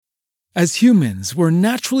As humans, we're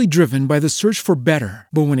naturally driven by the search for better.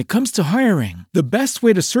 But when it comes to hiring, the best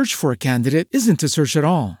way to search for a candidate isn't to search at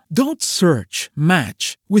all. Don't search,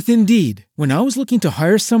 match with Indeed. When I was looking to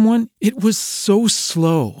hire someone, it was so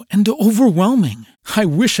slow and overwhelming. I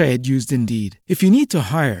wish I had used Indeed. If you need to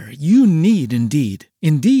hire, you need Indeed.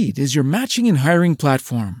 Indeed is your matching and hiring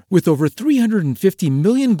platform with over 350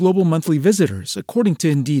 million global monthly visitors, according to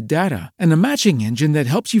Indeed data, and a matching engine that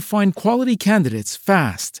helps you find quality candidates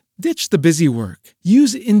fast. Ditch the busy work.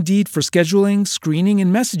 Use Indeed for scheduling, screening,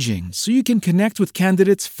 and messaging so you can connect with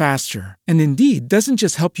candidates faster. And Indeed doesn't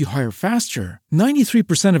just help you hire faster.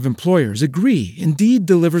 93% of employers agree Indeed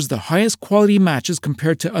delivers the highest quality matches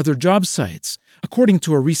compared to other job sites, according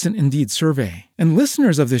to a recent Indeed survey. And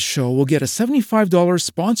listeners of this show will get a $75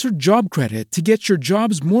 sponsored job credit to get your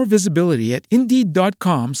jobs more visibility at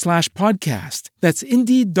Indeed.com/podcast. That's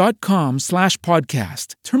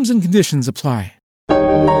Indeed.com/podcast. Terms and conditions apply.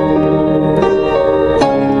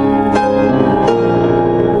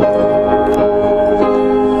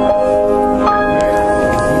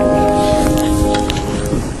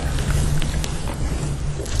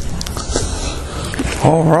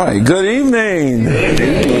 All right, good evening.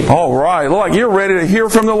 All right, look like you're ready to hear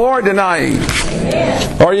from the Lord tonight.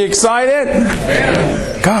 Are you excited?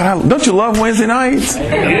 God, don't you love Wednesday nights?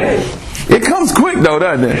 It comes quick though,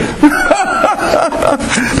 doesn't it?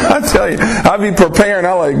 I tell you, I be preparing.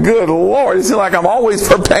 I'm like, good Lord, it seems like I'm always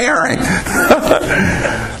preparing.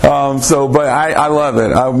 But I love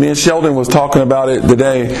it. Me and Sheldon was talking about it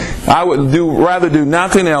today. I would rather do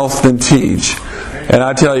nothing else than teach. And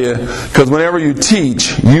I tell you, because whenever you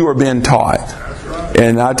teach, you are being taught.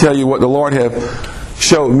 And I tell you what the Lord have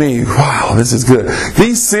showed me. Wow, this is good.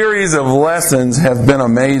 These series of lessons have been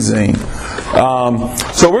amazing.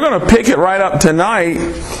 So we're going to pick it right up tonight,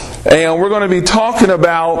 and we're going to be talking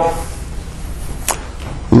about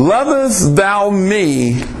 "Lovest thou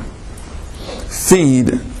me?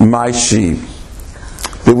 Feed my sheep."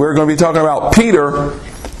 We're going to be talking about Peter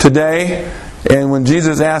today, and when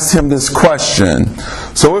Jesus asked him this question.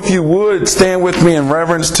 So if you would stand with me in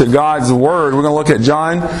reverence to God's Word, we're going to look at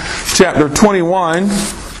John chapter 21.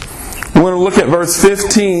 We're going to look at verse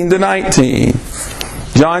 15 to 19.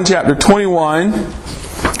 John chapter 21,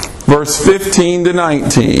 verse 15 to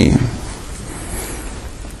 19.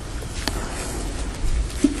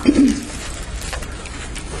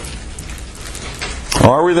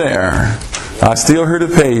 Are we there? I still hear the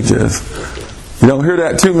pages. You don't hear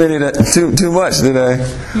that too much today.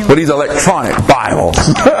 But these electronic Bibles.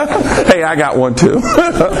 Hey, I got one too.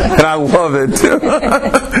 And I love it too.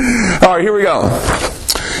 All right, here we go.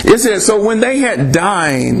 It says, so when they had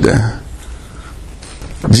dined,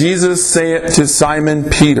 Jesus said to Simon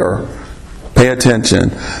Peter, pay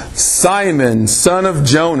attention, Simon, son of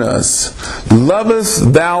Jonas,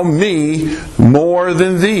 lovest thou me more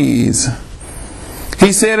than these?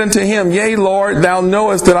 He said unto him, Yea, Lord, thou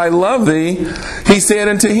knowest that I love thee. He said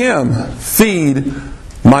unto him, Feed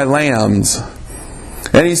my lambs.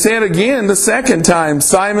 And he said again the second time,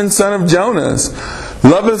 Simon, son of Jonas,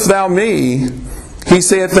 lovest thou me? He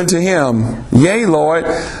saith unto him, Yea, Lord,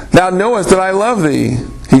 thou knowest that I love thee.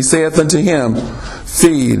 He saith unto him,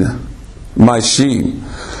 Feed my sheep.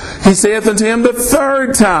 He saith unto him the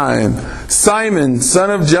third time, Simon, son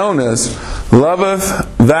of Jonas, lovest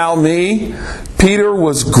thou me? Peter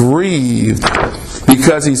was grieved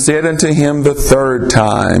because he said unto him the third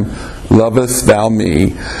time, Lovest thou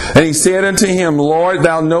me? And he said unto him, Lord,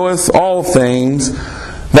 thou knowest all things.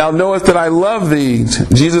 Thou knowest that I love thee.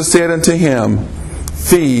 Jesus said unto him,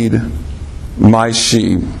 Feed my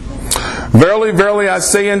sheep. Verily, verily, I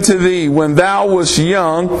say unto thee, when thou wast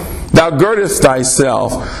young, thou girdest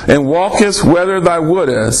thyself, and walkest whither thou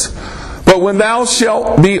wouldest. But when thou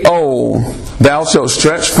shalt be old, thou shalt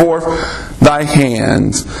stretch forth thy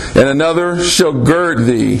hands, and another shall gird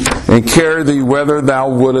thee, and carry thee whither thou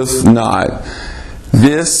wouldest not.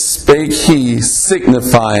 This spake he,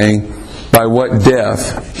 signifying by what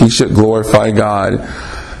death he should glorify God.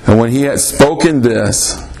 And when he had spoken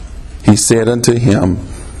this, he said unto him,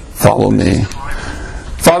 Follow me.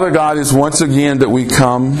 Father God, it's once again that we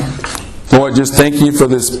come. Lord, just thank you for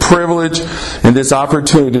this privilege and this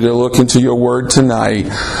opportunity to look into your word tonight.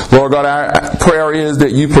 Lord God, our prayer is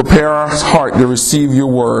that you prepare our heart to receive your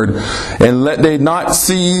word, and let they not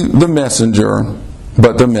see the messenger,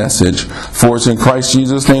 but the message. For it's in Christ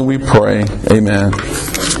Jesus' name we pray. Amen.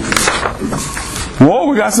 Whoa,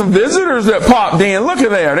 we got some visitors that popped in. Look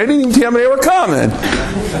at there. They didn't even tell me they were coming.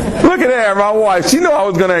 Look at there, my wife. She knew I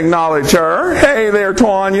was going to acknowledge her. Hey there,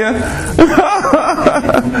 Tanya.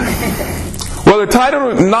 Well, the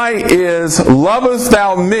title of tonight is Lovest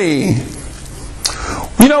Thou Me?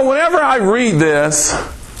 You know, whenever I read this,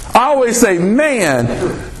 I always say, man,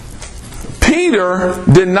 Peter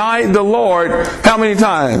denied the Lord how many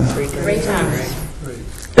times? 3 times.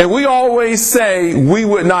 And we always say we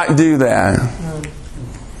would not do that.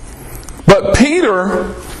 But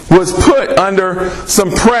Peter was put under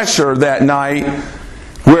some pressure that night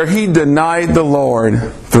where he denied the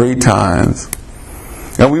Lord 3 times.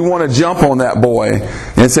 And we want to jump on that boy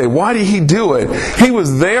and say, why did he do it? He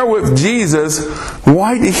was there with Jesus.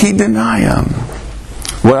 Why did he deny him?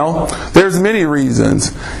 Well, there's many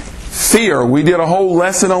reasons. Fear. We did a whole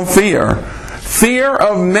lesson on fear. Fear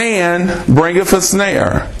of man bringeth a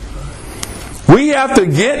snare. We have to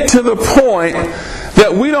get to the point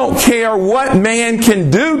that we don't care what man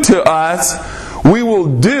can do to us. We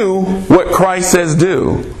will do what Christ says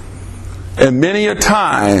do. And many a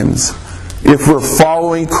times, if we're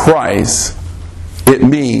following Christ, it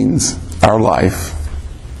means our life.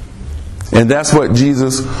 And that's what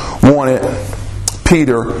Jesus wanted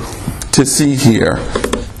Peter to see here.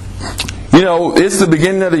 You know, it's the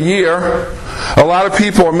beginning of the year. A lot of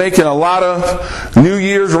people are making a lot of New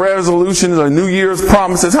Year's resolutions or New Year's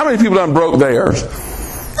promises. How many people done broke theirs?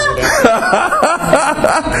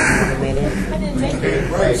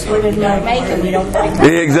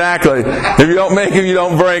 Exactly. If you don't make them, you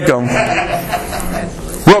don't break them.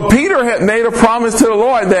 Well, Peter had made a promise to the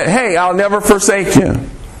Lord that, hey, I'll never forsake you.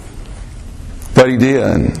 But he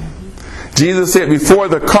did. Jesus said, before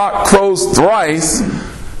the cock crows thrice,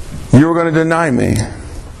 you're going to deny me.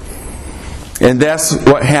 And that's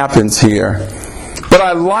what happens here. But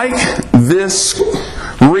I like this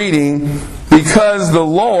reading because the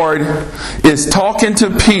Lord is talking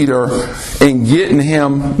to Peter and getting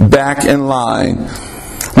him back in line.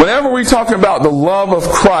 Whenever we're talking about the love of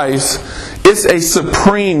Christ, it's a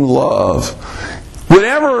supreme love.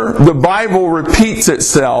 Whenever the Bible repeats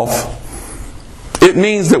itself, it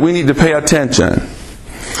means that we need to pay attention.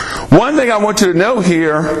 One thing I want you to know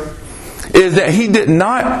here is that he did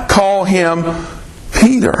not call him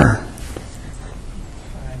Peter.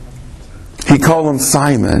 He called him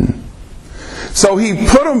Simon. So he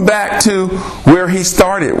put him back to where he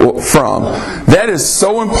started from. That is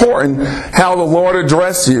so important how the Lord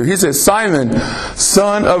addressed you. He said, Simon,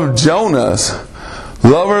 son of Jonas,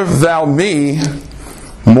 lovest thou me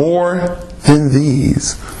more than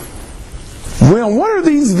these? Well, what are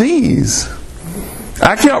these?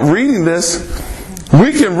 I kept reading this.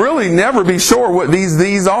 We can really never be sure what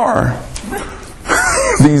these are.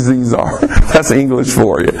 These are. That's English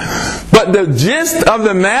for you. But the gist of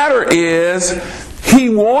the matter is, he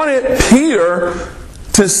wanted Peter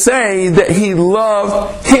to say that he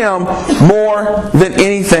loved him more than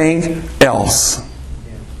anything else.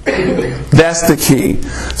 That's the key.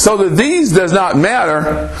 So the these does not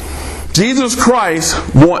matter. Jesus Christ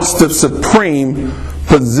wants the supreme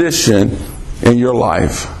position in your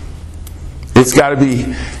life. It's got to be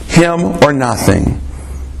him or nothing.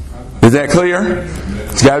 Is that clear?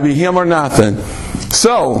 It's got to be him or nothing.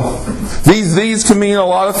 So, these can mean a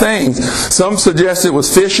lot of things. Some suggest it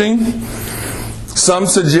was fishing. Some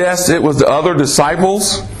suggest it was the other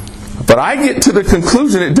disciples. But I get to the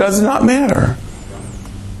conclusion it does not matter.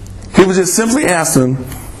 He was just simply asking,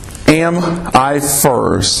 am I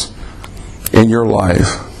first in your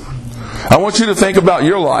life? I want you to think about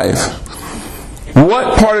your life.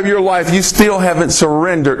 What part of your life you still haven't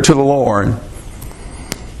surrendered to the Lord?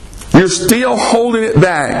 You're still holding it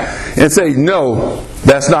back and say, no,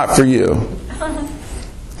 that's not for you.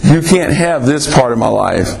 You can't have this part of my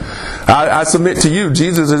life. I submit to you,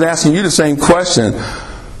 Jesus is asking you the same question.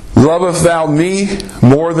 Lovest thou me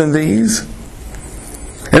more than these?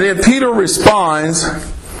 And then Peter responds,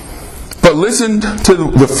 but listen to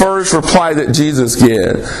the first reply that Jesus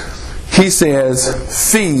gave. He says,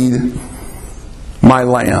 feed my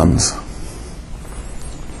lambs.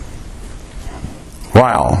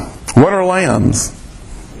 Wow. What are lambs?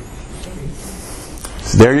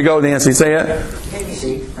 There you go, Nancy. Say it. Baby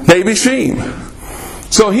sheep. Baby sheep.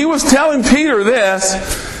 So he was telling Peter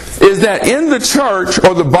this, is that in the church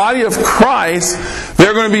or the body of Christ,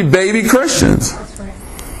 there are going to be baby Christians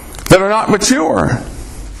that are not mature.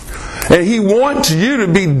 And he wants you to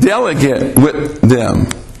be delicate with them.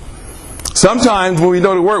 Sometimes when we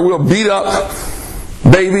go to work, we'll beat up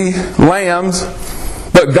baby lambs,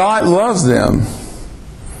 but God loves them.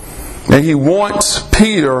 And he wants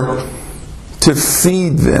Peter to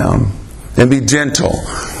feed them and be gentle.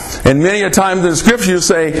 And many a times in the scripture you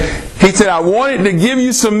say, he said, I wanted to give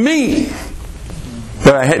you some meat,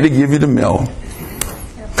 but I had to give you the milk.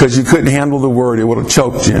 Because you couldn't handle the word, it would have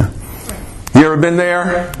choked you. You ever been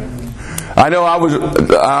there? I know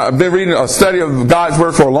I've been reading a study of God's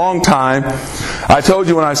Word for a long time. I told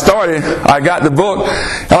you when I started, I got the book.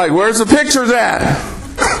 I'm like, where's the pictures at?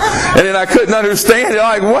 And then I couldn't understand it.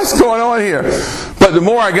 I'm like, what's going on here? But the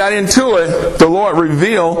more I got into it, the Lord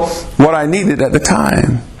revealed what I needed at the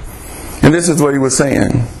time. And this is what He was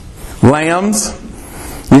saying. Lambs,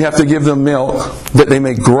 you have to give them milk that they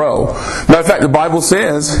may grow. Matter of fact, the Bible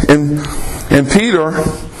says in Peter,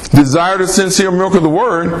 desire the sincere milk of the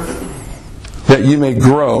Word that you may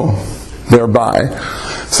grow thereby.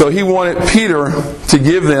 So He wanted Peter to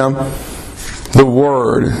give them the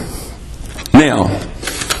Word. Now,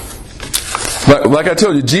 but like I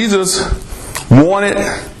told you, Jesus wanted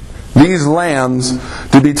these lambs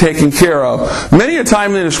to be taken care of. Many a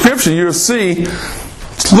time in the Scripture you'll see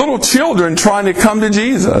little children trying to come to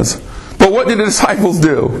Jesus. But what did the disciples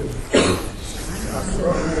do?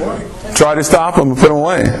 Try to stop them and put them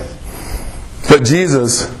away. But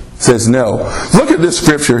Jesus says no. Look at this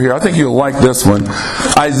scripture here. I think you'll like this one.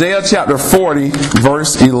 Isaiah chapter 40,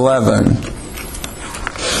 verse 11.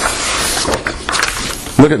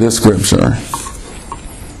 Look at this scripture.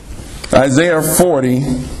 Isaiah 40,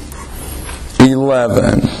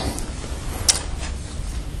 11.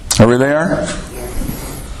 Are we there?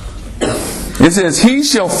 It says, He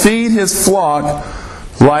shall feed His flock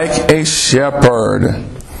like a shepherd.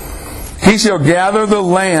 He shall gather the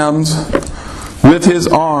lambs with His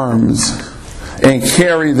arms and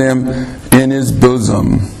carry them in His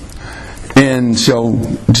bosom, and shall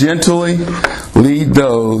gently lead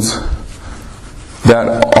those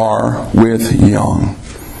that are with young.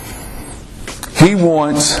 He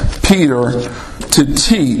wants Peter to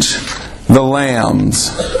teach the lambs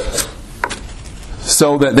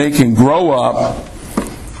so that they can grow up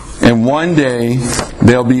and one day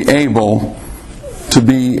they'll be able to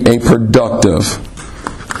be a productive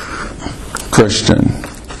Christian.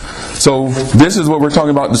 So this is what we're talking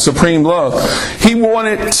about, the supreme love. He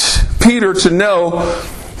wanted Peter to know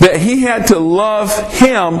that he had to love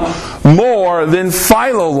him more than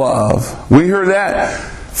philo love. We heard that.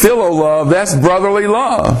 Philo love, that's brotherly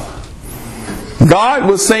love. God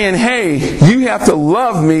was saying, hey, you have to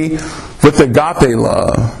love me with agape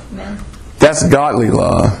love. Amen. That's godly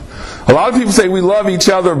love. A lot of people say we love each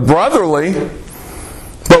other brotherly,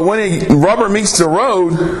 but when rubber meets the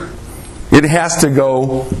road, it has to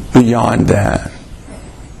go beyond that.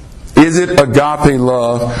 Is it agape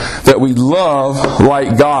love that we love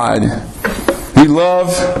like God? We love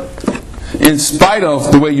in spite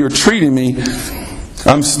of the way you're treating me,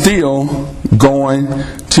 I'm still going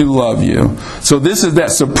to love you. So this is that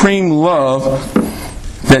supreme love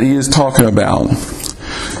that he is talking about.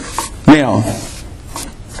 Now,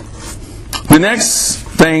 the next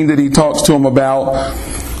thing that he talks to him about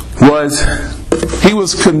was he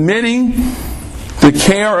was committing the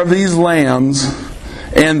care of these lambs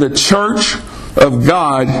and the church of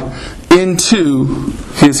God into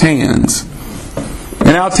his hands.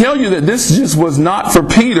 And I'll tell you that this just was not for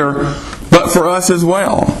Peter, but for us as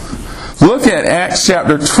well. Look at Acts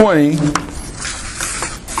chapter 20,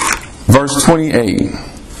 verse 28.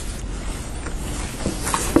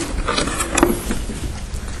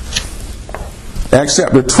 Acts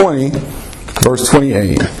chapter 20, verse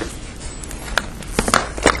 28.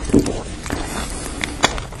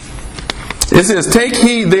 It says, "Take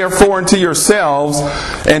heed therefore unto yourselves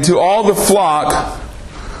and to all the flock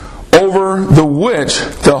over the which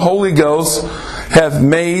the Holy Ghost hath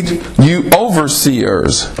made you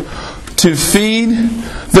overseers, to feed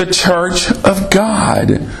the church of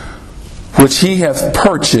God, which he hath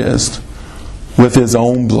purchased with his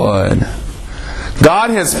own blood."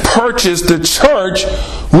 God has purchased the church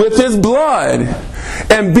with his blood.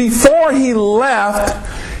 And before he left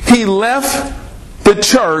the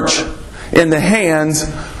church in the hands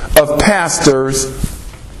of pastors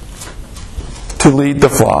to lead the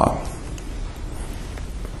flock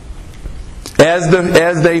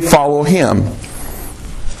as they follow him.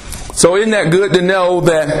 So isn't that good to know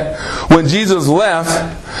that when Jesus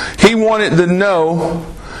left, he wanted to know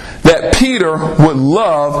that Peter would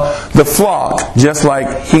love the flock just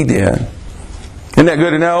like he did. Isn't that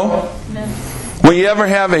good to know? Amen. When you ever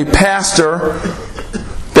have a pastor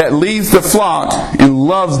that leads the flock and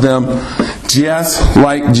loves them just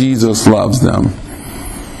like Jesus loves them.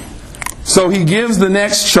 So he gives the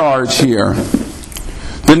next charge here.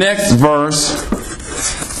 The next verse,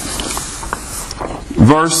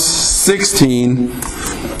 verse 16,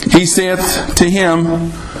 he saith to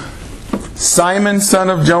him, "Simon, son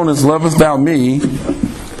of Jonas, lovest thou me?"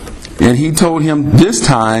 And he told him this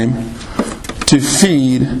time to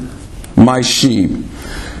feed my sheep.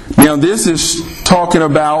 Now this is talking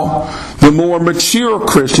about the more mature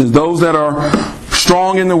Christians, those that are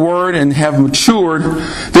strong in the Word and have matured.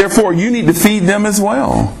 Therefore, you need to feed them as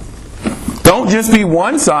well. Don't just be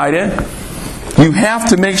one-sided. You have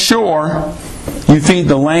to make sure you feed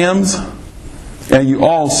the lambs and you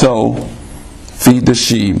also feed the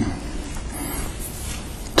sheep.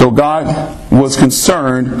 So God was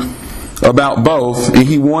concerned about both, and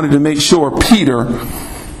He wanted to make sure Peter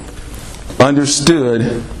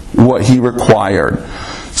understood what he required.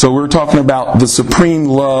 So we're talking about the supreme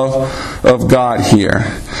love of God here.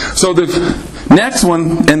 So the next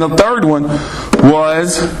one and the third one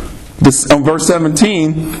was this, on verse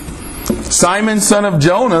 17, Simon, son of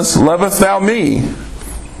Jonas, lovest thou me?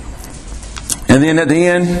 And then at the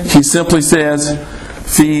end, he simply says,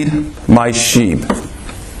 feed my sheep.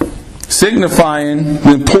 Signifying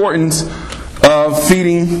the importance of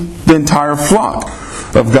feeding the entire flock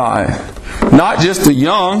of God. Not just the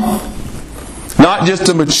young, not just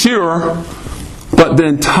the mature, but the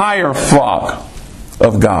entire flock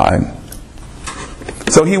of God.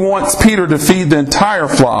 So he wants Peter to feed the entire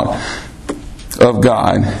flock of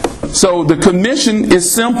God. So the commission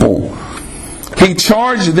is simple. He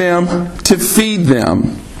charged them to feed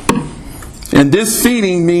them. And this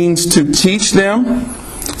feeding means to teach them,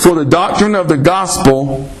 for the doctrine of the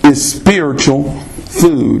gospel is spiritual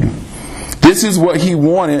food. This is what he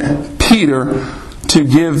wanted Peter to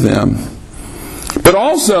give them. But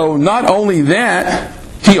also, not only that,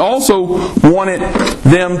 he also wanted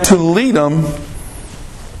them to lead them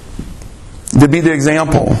to be the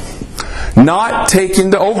example. Not taking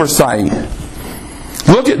the oversight.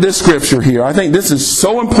 Look at this scripture here. I think this is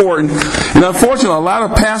so important. And unfortunately, a lot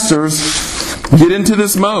of pastors get into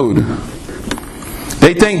this mode.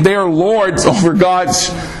 They think they are lords over God's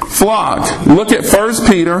flock. Look at 1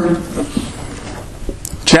 Peter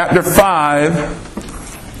chapter 5,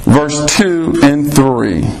 verse 2 and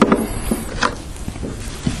 3.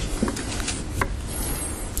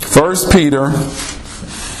 1 Peter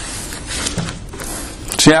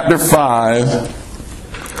chapter 5,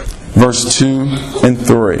 verse 2 and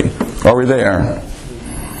 3. Are we there?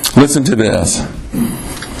 Listen to this.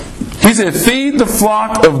 He said, feed the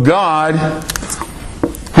flock of God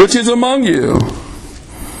which is among you,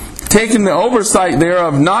 taking the oversight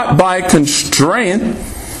thereof not by constraint,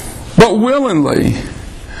 but willingly,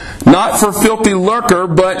 not for filthy lucre,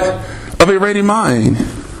 but of a ready mind.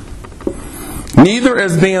 Neither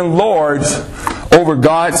as being lords over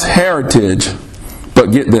God's heritage, but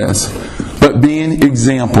get this, but being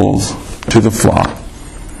examples to the flock.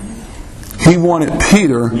 He wanted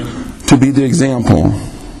Peter to be the example.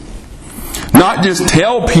 Not just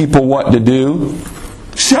tell people what to do,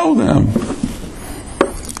 show them.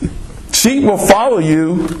 Sheep will follow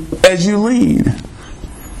you as you lead.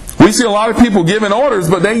 We see a lot of people giving orders,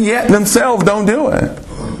 but they yet themselves don't do it.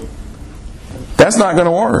 That's not going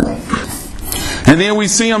to work. And then we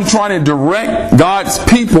see them trying to direct God's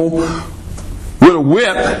people with a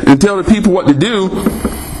whip and tell the people what to do.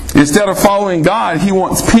 Instead of following God, He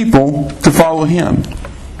wants people to follow Him.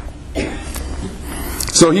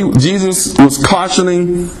 So Jesus was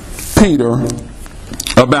cautioning Peter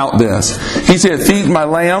about this. He said, feed my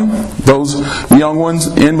lamb, those young ones,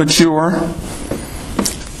 immature.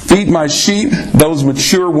 Feed my sheep, those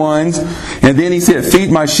mature ones. And then he said,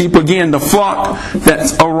 feed my sheep again, the flock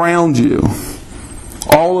that's around you.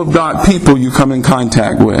 All of God's people you come in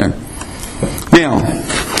contact with. Now,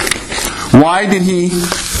 why did he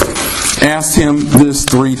ask him this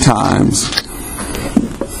 3 times?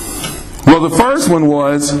 Well, the first one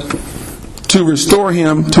was to restore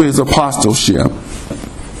him to his apostleship.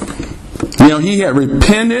 You know, he had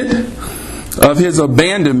repented of his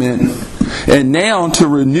abandonment, and now to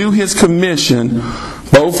renew his commission,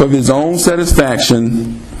 both of his own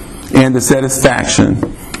satisfaction and the satisfaction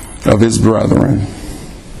of his brethren.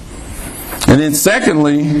 And then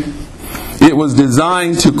secondly, it was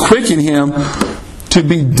designed to quicken him to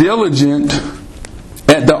be diligent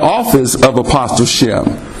at the office of apostleship.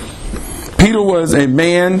 Peter was a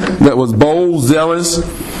man that was bold, zealous,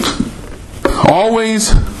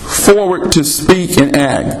 always forward to speak and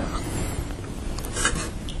act.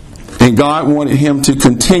 And God wanted him to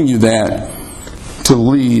continue that, to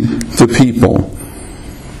lead the people.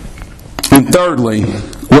 And thirdly,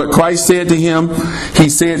 what Christ said to him, He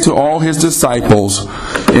said to all His disciples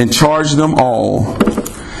and charged them all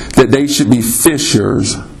that they should be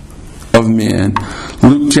fishers of men.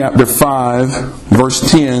 Luke chapter 5,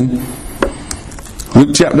 verse 10.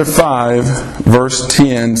 Luke chapter 5, verse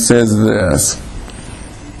 10 says this.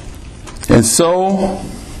 And so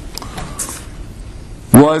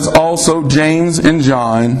was also James and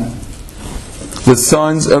John, the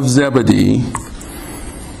sons of Zebedee,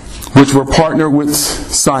 which were partnered with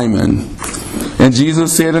Simon. And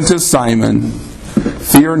Jesus said unto Simon,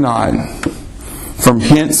 Fear not, from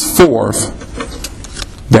henceforth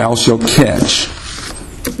thou shalt catch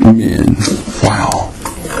men. Wow.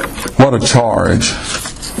 What a charge.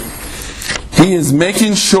 He is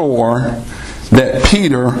making sure that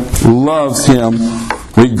Peter loves him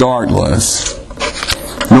regardless,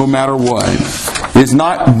 no matter what. It's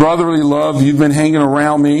not brotherly love. You've been hanging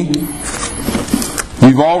around me.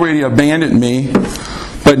 You've already abandoned me.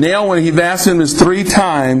 But now when he's asked him this 3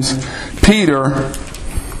 times, Peter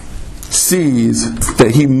sees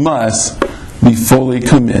that he must be fully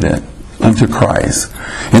committed unto Christ.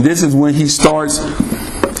 And this is when he starts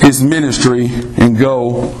his ministry and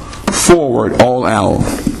go forward all out.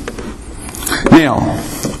 Now,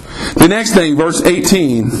 the next thing, verse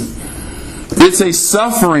 18, it's a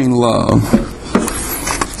suffering love.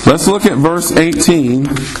 Let's look at verse 18.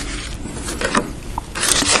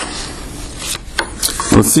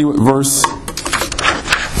 Let's see what verse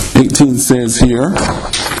 18 says here.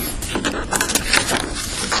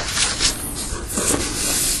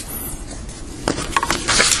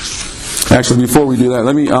 Actually, before we do that,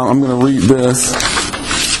 I'm going to read this.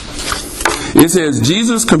 It says,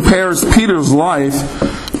 Jesus compares Peter's life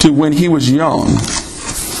to when he was young.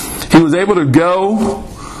 He was able to go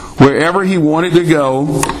wherever he wanted to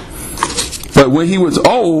go, but when he was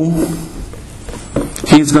old,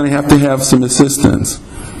 he's going to have some assistance.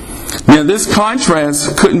 Now, this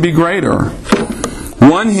contrast couldn't be greater.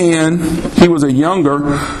 One hand, he was a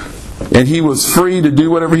younger, and he was free to do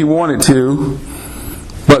whatever he wanted to,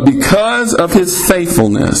 but because of his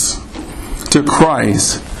faithfulness to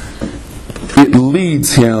Christ, it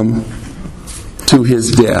leads him to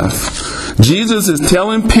his death. Jesus is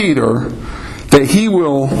telling Peter that he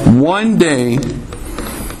will one day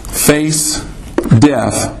face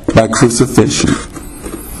death by crucifixion,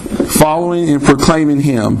 following and proclaiming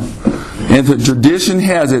him. And the tradition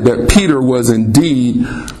has it that Peter was indeed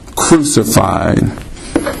crucified.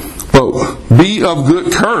 But be of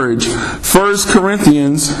good courage. 1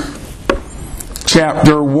 Corinthians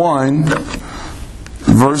chapter 1,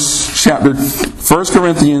 1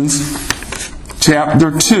 Corinthians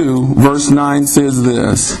chapter 2, verse 9 says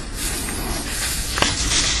this.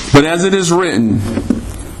 But as it is written,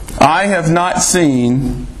 I have not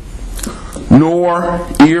seen, nor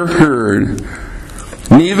ear heard,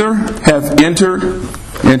 neither have entered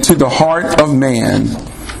into the heart of man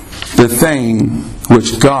the thing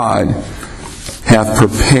which God hath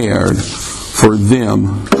prepared for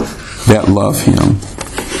them that love him.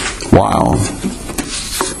 Wow.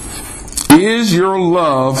 Is your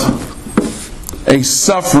love a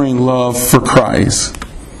suffering love for Christ?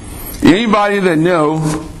 Anybody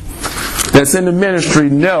that's in the ministry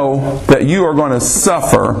know that you are going to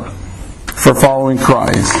suffer for following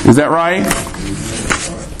Christ. Is that right?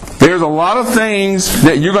 There's a lot of things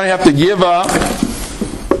that you're going to have to give up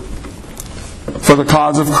for the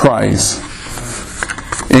cause of Christ.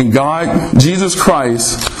 And God, Jesus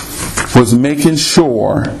Christ, was making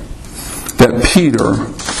sure that Peter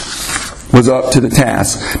was up to the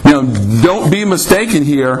task. Now, don't be mistaken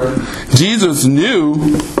here. Jesus knew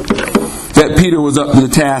that Peter was up to the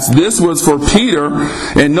task. This was for Peter,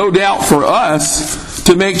 and no doubt for us,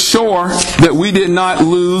 to make sure that we did not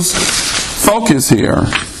lose focus here.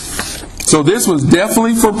 So this was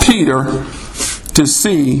definitely for Peter to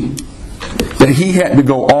see that he had to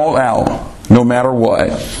go all out, no matter what.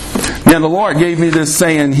 Now, the Lord gave me this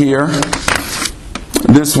saying here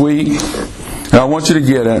this week, and I want you to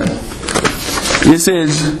get it. It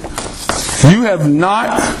says, you have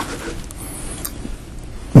not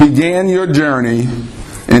began your journey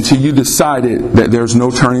until you decided that there's no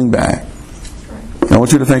turning back. I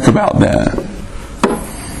want you to think about that.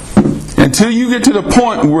 Until you get to the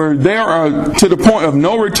point where to the point of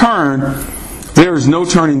no return, there is no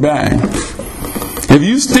turning back. If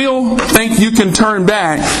you still think you can turn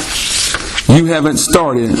back, you haven't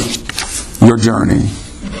started your journey.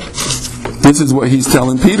 This is what he's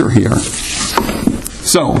telling Peter here.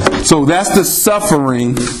 So that's the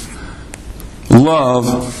suffering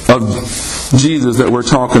love of Jesus that we're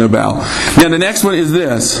talking about. Now the next one is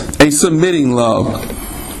this, a submitting love.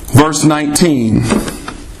 Verse 19.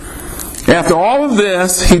 After all of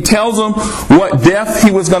this, he tells them what death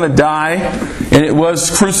he was going to die, and it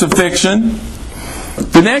was crucifixion.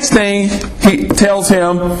 The next thing, he tells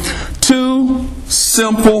him 2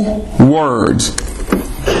 simple words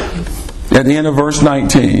at the end of verse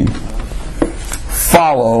 19.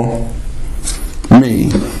 Follow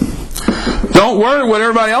me. Don't worry what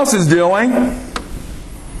everybody else is doing,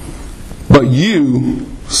 but you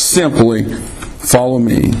simply follow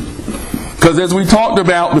me. Because as we talked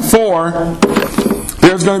about before,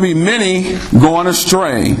 there's going to be many going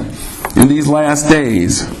astray in these last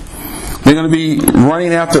days. They're going to be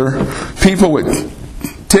running after people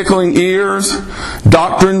with tickling ears,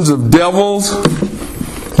 doctrines of devils.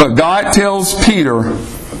 But God tells Peter,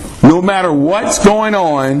 no matter what's going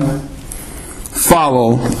on,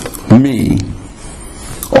 follow me.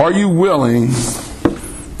 Are you willing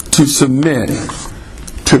to submit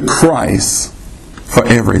to Christ for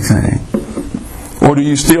everything? Or do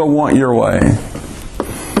you still want your way?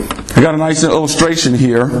 I got a nice illustration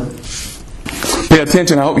here. Pay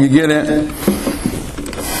attention, I hope you get it.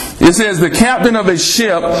 It says, the captain of a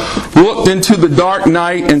ship looked into the dark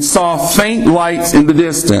night and saw faint lights in the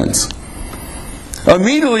distance.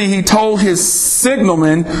 Immediately he told his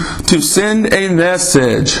signalman to send a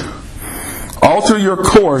message. Alter your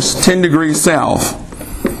course 10 degrees south.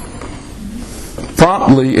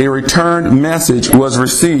 Promptly a returned message was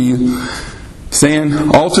received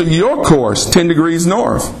saying, alter your course 10 degrees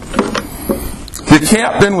north. The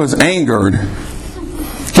captain was angered.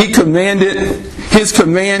 His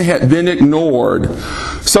command had been ignored.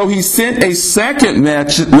 So he sent a second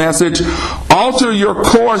message, alter your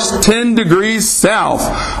course 10 degrees south.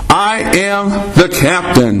 I am the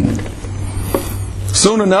captain.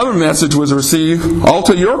 Soon another message was received,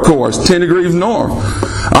 alter your course 10 degrees north.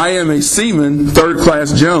 I am a seaman, 3rd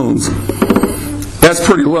class Jones. That's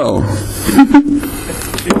pretty low.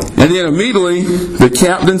 And then immediately the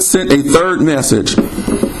captain sent a third message,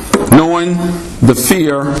 knowing the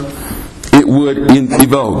fear it would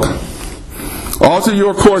evoke. Alter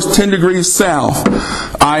your course 10 degrees south.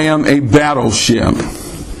 I am a battleship.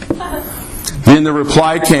 Then the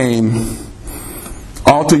reply came,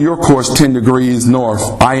 alter your course 10 degrees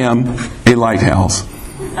north. I am a lighthouse.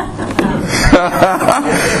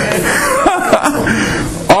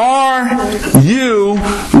 Are you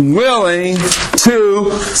willing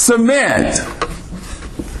to submit?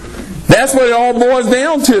 That's what it all boils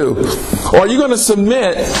down to. Are you going to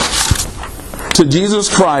submit to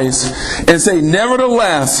Jesus Christ and say,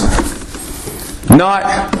 nevertheless,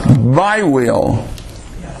 not my will,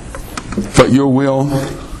 but your will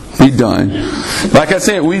be done? Like I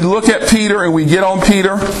said, we look at Peter and we get on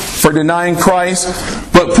Peter for denying Christ,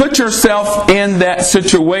 but put yourself in that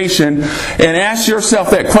situation and ask yourself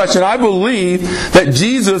that question. I believe that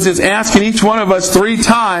Jesus is asking each one of us 3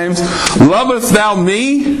 times, lovest thou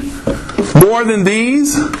me more than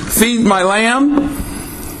these? Feed my lamb.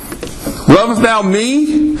 Lovest thou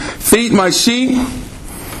me? Feed my sheep.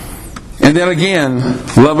 And then again,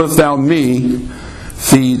 lovest thou me?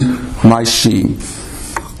 Feed my sheep.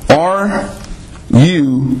 Are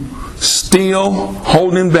you still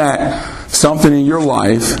holding back something in your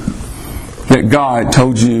life that God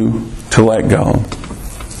told you to let go?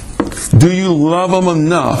 Do you love Him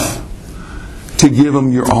enough to give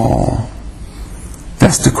Him your all?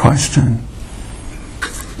 That's the question.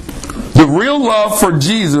 The real love for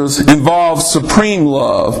Jesus involves supreme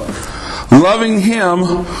love, loving Him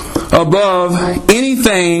above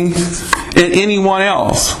anything and anyone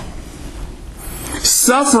else.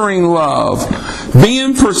 Suffering love,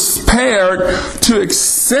 being prepared to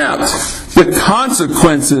accept the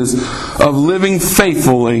consequences of living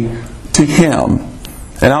faithfully to Him.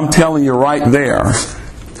 And I'm telling you right there,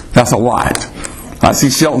 that's a lot. I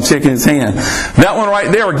see Shelton shaking his hand. That one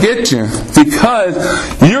right there will get you, because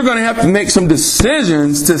you're going to have to make some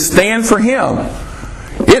decisions to stand for Him.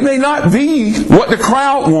 It may not be what the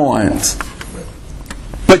crowd wants,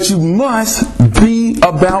 but you must be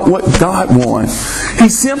about what God wants. He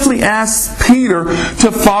simply asked Peter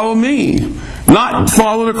to follow me, not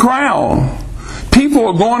follow the crowd. People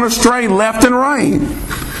are going astray left and right.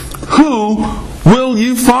 Who will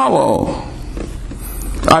you follow?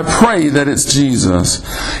 I pray that it's Jesus.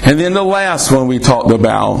 And then the last one we talked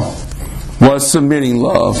about was submitting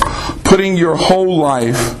love, putting your whole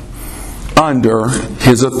life under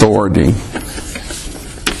His authority.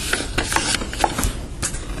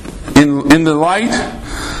 In the light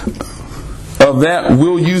of that,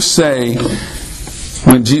 will you say,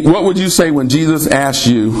 what would you say when Jesus asked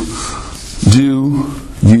you, do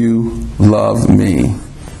you love me?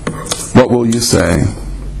 What will you say?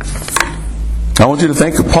 I want you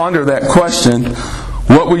to ponder that question.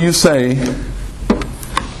 What will you say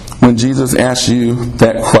when Jesus asks you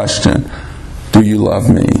that question? Do you love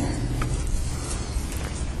me?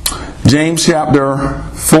 James chapter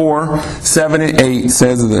 4, 7 and 8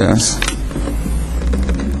 says this.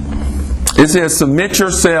 It says, submit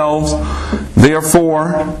yourselves,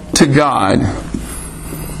 therefore, to God.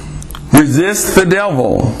 Resist the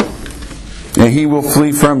devil, and he will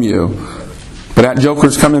flee from you. But that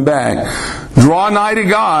joker's coming back. Draw nigh to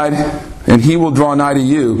God, and He will draw nigh to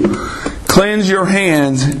you. Cleanse your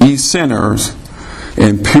hands, ye sinners,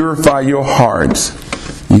 and purify your hearts,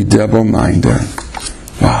 ye double-minded.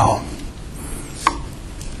 Wow.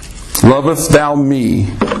 Lovest thou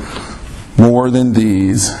me more than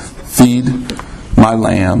these? Feed my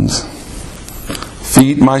lambs.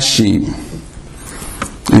 Feed my sheep.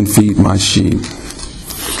 And feed my sheep.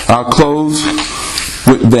 I'll close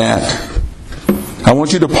with that. I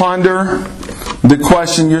want you to ponder the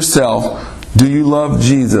question yourself. Do you love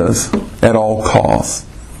Jesus at all costs?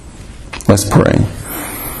 Let's pray.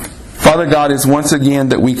 Father God, it's once again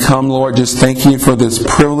that we come, Lord, just thanking you for this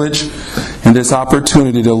privilege and this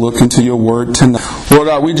opportunity to look into your word tonight. Lord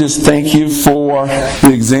God, we just thank you for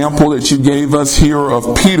the example that you gave us here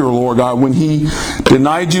of Peter, Lord God, when he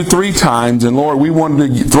denied you 3 times. And Lord, we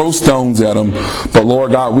wanted to throw stones at him. But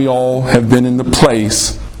Lord God, we all have been in the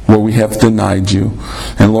place where we have denied you.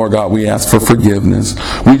 And Lord God, we ask for forgiveness.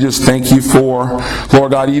 We just thank you for,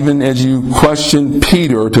 Lord God, even as you questioned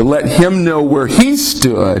Peter to let him know where he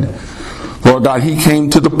stood, Lord God, he came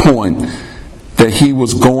to the point that he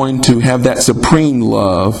was going to have that supreme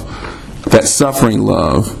love, that suffering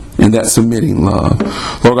love, and that submitting love.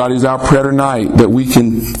 Lord God, it's our prayer tonight that we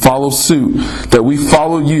can follow suit, that we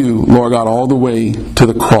follow you, Lord God, all the way to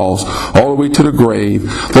the cross, all the way to the grave.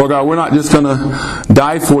 Lord God, we're not just going to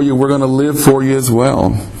die for you, we're going to live for you as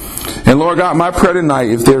well. And Lord God, my prayer tonight,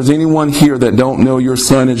 if there's anyone here that don't know your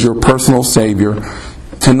Son as your personal Savior,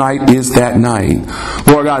 tonight is that night.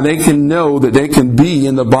 Lord God, they can know that they can be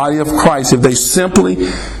in the body of Christ if they simply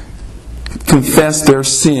confess their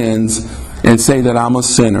sins and say that I'm a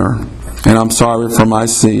sinner and I'm sorry for my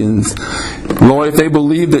sins. Lord, if they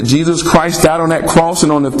believe that Jesus Christ died on that cross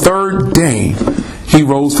and on the 3rd day He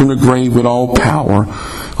rose from the grave with all power,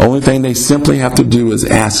 the only thing they simply have to do is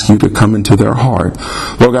ask you to come into their heart.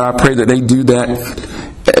 Lord God, I pray that they do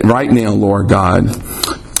that right now, Lord God.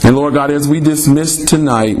 And Lord God, as we dismiss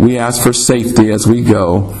tonight, we ask for safety as we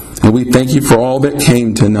go. And we thank you for all that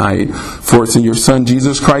came tonight. For it's in your Son,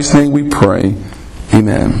 Jesus Christ's name we pray.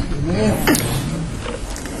 Amen.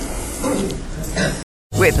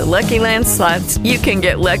 With the Lucky Land Slots, you can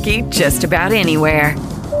get lucky just about anywhere.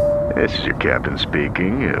 This is your captain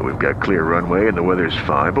speaking. We've got clear runway and the weather's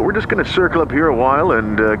fine, but we're just going to circle up here a while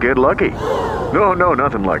and get lucky. No,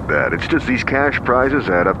 nothing like that. It's just these cash prizes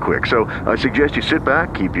add up quick. So I suggest you sit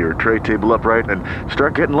back, keep your tray table upright, and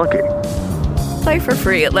start getting lucky. Play for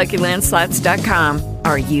free at LuckyLandSlots.com.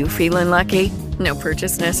 Are you feeling lucky? No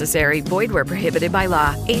purchase necessary. Void where prohibited by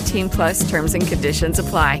law. 18+ terms and conditions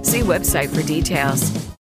apply. See website for details.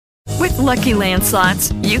 With Lucky Land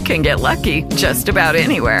Slots, you can get lucky just about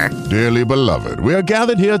anywhere. Dearly beloved, we are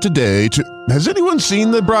gathered here today to... Has anyone seen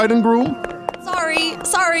the bride and groom?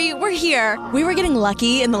 Sorry, we're here. We were getting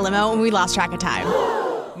lucky in the limo and we lost track of time.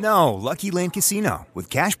 No, Lucky Land Casino, with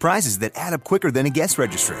cash prizes that add up quicker than a guest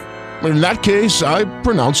registry. In that case, I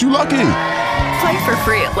pronounce you lucky. Play for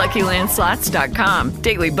free at LuckyLandSlots.com.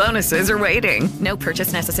 Daily bonuses are waiting. No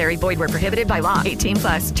purchase necessary. Void where prohibited by law.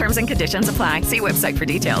 18+. Terms and conditions apply. See website for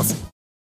details.